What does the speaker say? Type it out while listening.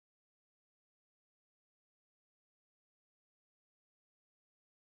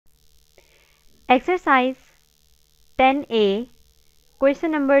Exercise 10A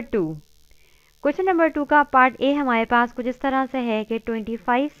question number 2। Question number 2 का part A हमारे पास कुछ इस तरह से है कि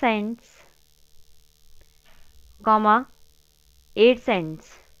 25 सेंट्स, 8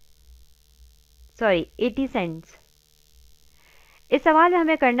 सेंट्स, 80 सेंट्स। इस सवाल में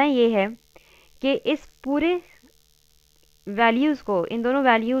हमें करना ये है कि इस पूरे वैल्यूज़ को, इन दोनों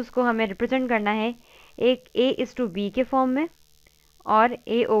वैल्यूज़ को हमें रिप्रेजेंट करना है एक A/B के फॉर्म में और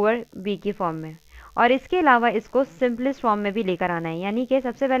A/B की फॉर्म में, और इसके अलावा इसको सिंपलेस्ट फॉर्म में भी लेकर आना है। यानी कि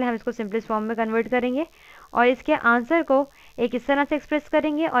सबसे पहले हम इसको सिंपलेस्ट फॉर्म में कन्वर्ट करेंगे और इसके आंसर को एक इस तरह से एक्सप्रेस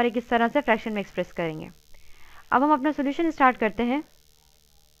करेंगे और एक इस तरह से फ्रैक्शन में एक्सप्रेस करेंगे। अब हम अपना सोल्यूशन स्टार्ट करते हैं।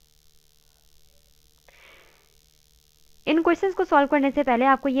 इन क्वेश्चंस को सॉल्व करने से पहले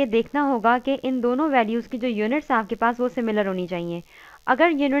आपको ये देखना होगा कि इन दोनों वैल्यूज़ की जो यूनिट्स हैं आपके पास वो सिमिलर होनी चाहिए।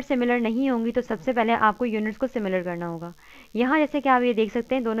 अगर यूनिट सिमिलर नहीं होंगी तो सबसे पहले आपको यूनिट्स को सिमिलर करना होगा। यहाँ जैसे कि आप ये देख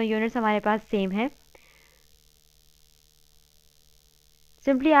सकते हैं दोनों यूनिट्स हमारे पास सेम है।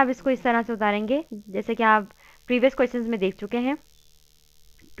 सिंपली आप इसको इस तरह से उतारेंगे जैसे कि आप प्रीवियस क्वेश्चंस में देख चुके हैं।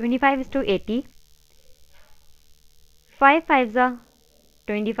 25:80, 5 5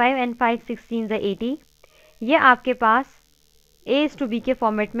 25 एंड 5 16 80। ये आपके पास A/B के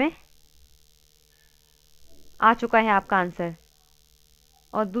फॉर्मेट में आ चुका है आपका आंसर।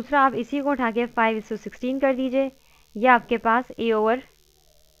 और दूसरा आप इसी को उठा के 5:16 कर दीजिए, ये आपके पास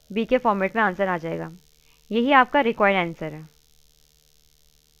A/B के फॉर्मेट में आंसर आ जाएगा। यही आपका रिक्वायर्ड आंसर है।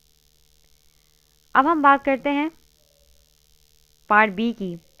 अब हम बात करते हैं पार्ट बी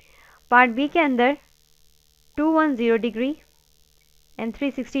की। पार्ट बी के अंदर 210 डिग्री एंड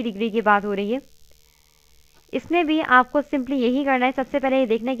 360 डिग्री की बात हो रही है। इसमें भी आपको सिंपली यही करना है, सबसे पहले ये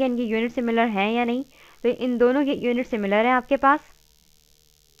देखना है कि इनकी यूनिट सिमिलर हैं या नहीं। तो इन दोनों की यूनिट सिमिलर है आपके पास,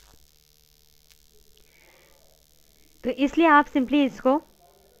 तो इसलिए आप सिंपली इसको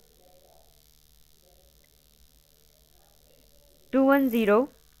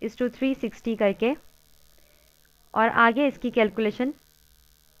 210:360 करके और आगे इसकी कैलकुलेशन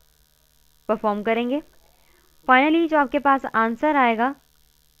परफॉर्म करेंगे। फाइनली जो आपके पास आंसर आएगा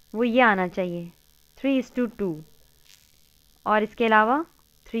वो ये आना चाहिए 3:2 और इसके अलावा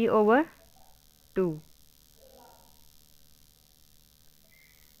 3/2।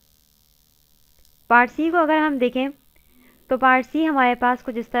 पार्ट सी को अगर हम देखें तो पार्ट सी हमारे पास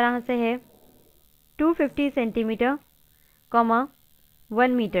कुछ इस तरह से है 250 सेंटीमीटर, 1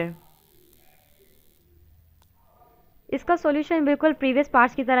 मीटर। इसका सॉल्यूशन बिल्कुल प्रीवियस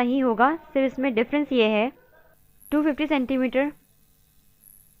पार्ट्स की तरह ही होगा, सिर्फ इसमें डिफरेंस ये है 250 सेंटीमीटर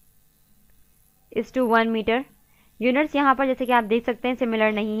इस टू 1 मीटर। यूनिट्स यहाँ पर जैसे कि आप देख सकते हैं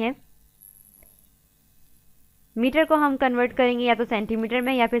सिमिलर नहीं है। मीटर को हम कन्वर्ट करेंगे या तो सेंटीमीटर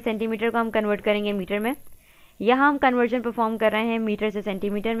में या फिर सेंटीमीटर को हम कन्वर्ट करेंगे मीटर में। यहाँ हम कन्वर्जन परफॉर्म कर रहे हैं मीटर से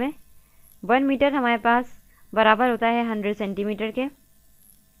सेंटीमीटर में। 1 मीटर हमारे पास बराबर होता है 100 सेंटीमीटर के।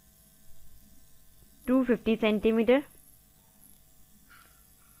 250 सेंटीमीटर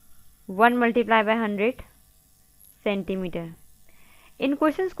 1 × 100 सेंटीमीटर। इन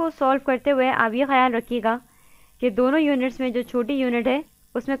क्वेश्चंस को सॉल्व करते हुए आप ये ख्याल रखिएगा कि दोनों यूनिट्स में जो छोटी यूनिट है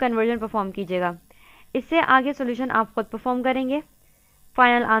उसमें कन्वर्जन परफॉर्म कीजिएगा। इससे आगे सॉल्यूशन आप खुद परफॉर्म करेंगे।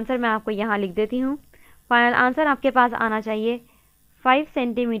 फाइनल आंसर मैं आपको यहाँ लिख देती हूँ। फाइनल आंसर आपके पास आना चाहिए 5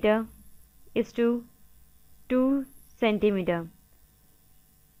 सेंटीमीटर इस टू 2 सेंटीमीटर।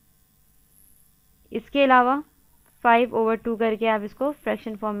 इसके अलावा 5/2 करके आप इसको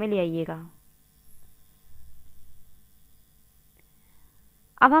फ्रैक्शन फॉर्म में ले आइएगा।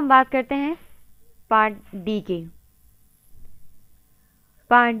 अब हम बात करते हैं पार्ट डी की।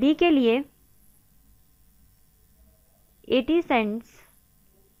 पार्ट डी के लिए 80 सेंट्स,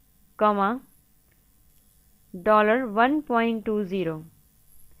 $1.20।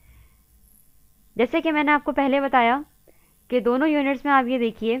 जैसे कि मैंने आपको पहले बताया कि दोनों यूनिट्स में आप ये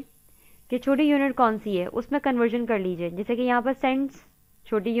देखिए कि छोटी यूनिट कौन सी है उसमें कन्वर्जन कर लीजिए। जैसे कि यहाँ पर सेंट्स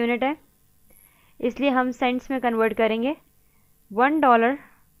छोटी यूनिट है इसलिए हम सेंट्स में कन्वर्ट करेंगे। $1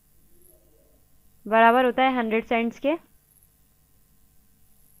 बराबर होता है 100 सेंट्स के।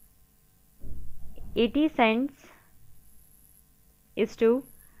 80 सेंट्स इस to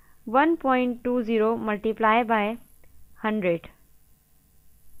 1.20 multiply by 100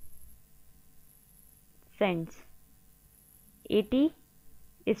 cents. 80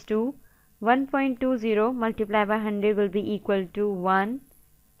 is to 1.20 multiplied by 100 will be equal to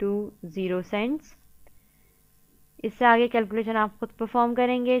 120 cents। इससे आगे कैलकुलेशन आप खुद परफॉर्म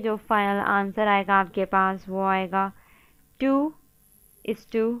करेंगे। जो फाइनल आंसर आएगा आपके पास वो आएगा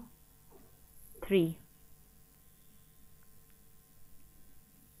 2:3।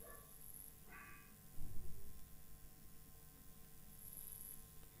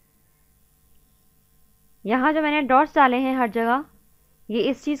 यहाँ जो मैंने डॉट्स डाले हैं हर जगह, ये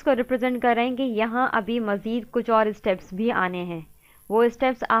इस चीज़ को रिप्रेजेंट कर रहे हैं कि यहाँ अभी मज़ीद कुछ और स्टेप्स भी आने हैं। वो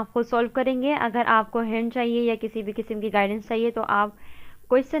स्टेप्स आप खुद सॉल्व करेंगे। अगर आपको हिंट चाहिए या किसी भी किस्म की गाइडेंस चाहिए तो आप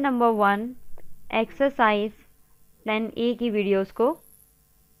question number 1 exercise plan A की वीडियोस को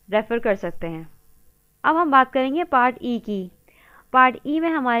रेफ़र कर सकते हैं। अब हम बात करेंगे पार्ट ई की। पार्ट ई में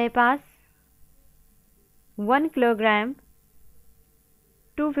हमारे पास 1 किलोग्राम,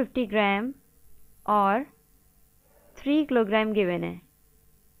 250 ग्राम और 3 किलोग्राम गिवन है।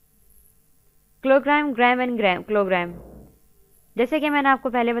 Kilogram, gram and gram, kilogram. जैसे कि मैंने आपको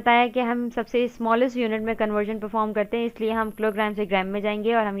पहले बताया कि हम सबसे स्मॉलेस्ट यूनिट में कन्वर्जन परफॉर्म करते हैं, इसलिए हम किलोग्राम से ग्राम में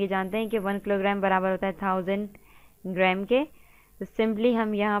जाएंगे और हम ये जानते हैं कि 1 किलोग्राम बराबर होता है 1000 ग्राम के। तो सिंपली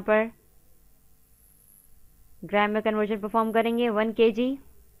हम यहाँ पर ग्राम में कन्वर्जन परफॉर्म करेंगे। 1 kg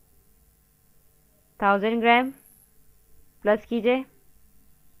 1000 ग्राम प्लस कीजिए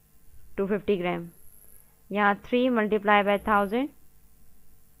 250 ग्राम, यहाँ 3 multiply by 1000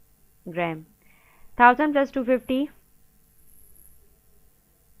 gram. 1000 plus 250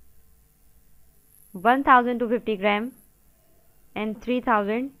 1250 gram and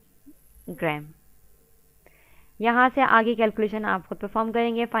 3000 ग्राम। यहाँ से आगे कैलकुलेशन आप खुद परफॉर्म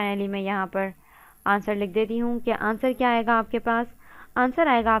करेंगे। फाइनली मैं यहाँ पर आंसर लिख देती हूँ कि आंसर क्या आएगा आपके पास। आंसर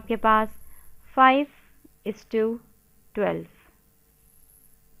आएगा आपके पास 5:12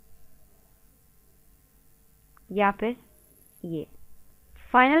 या फिर ये।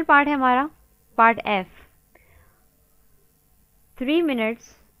 फाइनल पार्ट है हमारा part F. 3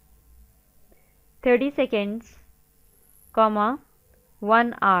 minutes 30 seconds,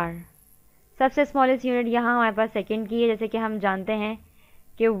 1 our. सबसे स्मॉलेस्ट यूनिट यहाँ हमारे पास सेकेंड की है, जैसे कि हम जानते हैं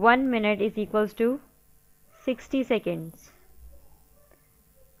कि 1 minute is equals to 60 seconds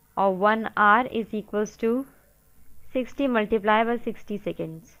और 1 our is equals to 60 multiply by 60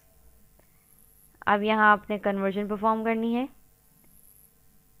 seconds. अब यहाँ आपने कन्वर्जन परफॉर्म करनी है।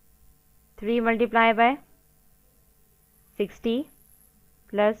 3 मल्टीप्लाई बाय 60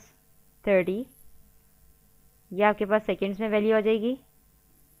 प्लस 30, यह आपके पास सेकेंड्स में वैल्यू आ जाएगी।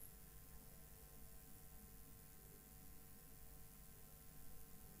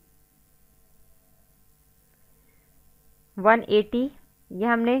 वन 180,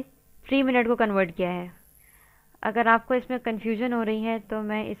 यह हमने 3 मिनट को कन्वर्ट किया है। अगर आपको इसमें कन्फ्यूजन हो रही है तो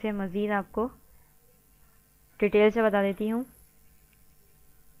मैं इसे मज़ीद आपको डिटेल से बता देती हूँ।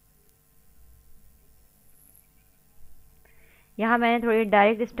 यहाँ मैंने थोड़ी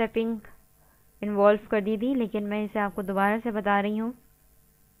डायरेक्ट स्टेपिंग इन्वॉल्व कर दी थी, लेकिन मैं इसे आपको दोबारा से बता रही हूँ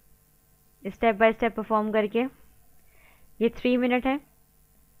स्टेप बाय स्टेप परफॉर्म करके। ये 3 मिनट है।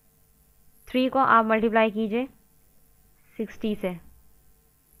 3 को आप मल्टीप्लाई कीजिए 60 से।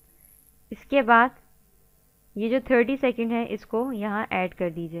 इसके बाद ये जो 30 सेकेंड है इसको यहाँ ऐड कर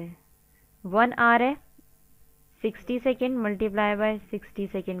दीजिए। 1 आवर है, 60 सेकेंड मल्टीप्लाई बाय 60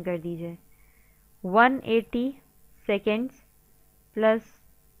 सेकेंड कर दीजिए। 180 सेकेंड्स प्लस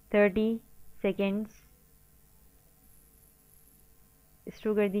 30 सेकेंड्स,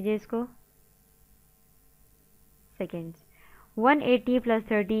 शुरू कर दीजिए इसको seconds. 180 plus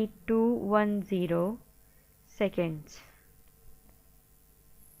 30 210 seconds.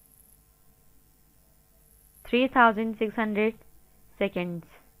 3600 seconds.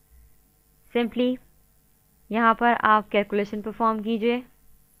 Simply यहाँ पर आप कैलकुलेशन परफॉर्म कीजिए।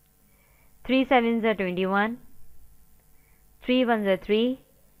 3 7s are 21, 3 1s are 3,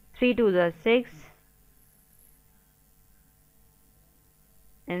 3 2s are 6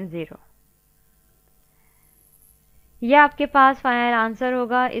 and 0। यह आपके पास फाइनल आंसर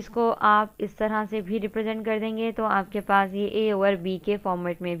होगा। इसको आप इस तरह से भी रिप्रेजेंट कर देंगे तो आपके पास ये ए ओवर बी के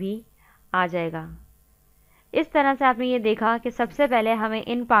फॉर्मेट में भी आ जाएगा। इस तरह से आपने ये देखा कि सबसे पहले हमें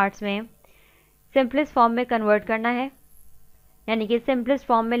इन पार्ट्स में सिंपलेस्ट फॉर्म में कन्वर्ट करना है, यानी कि सिंपलेस्ट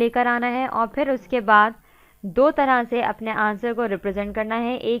फॉर्म में लेकर आना है, और फिर उसके बाद 2 तरह से अपने आंसर को रिप्रेजेंट करना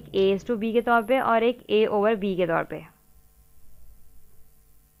है, एक ए टू बी के तौर पे और एक ए ओवर बी के तौर पे।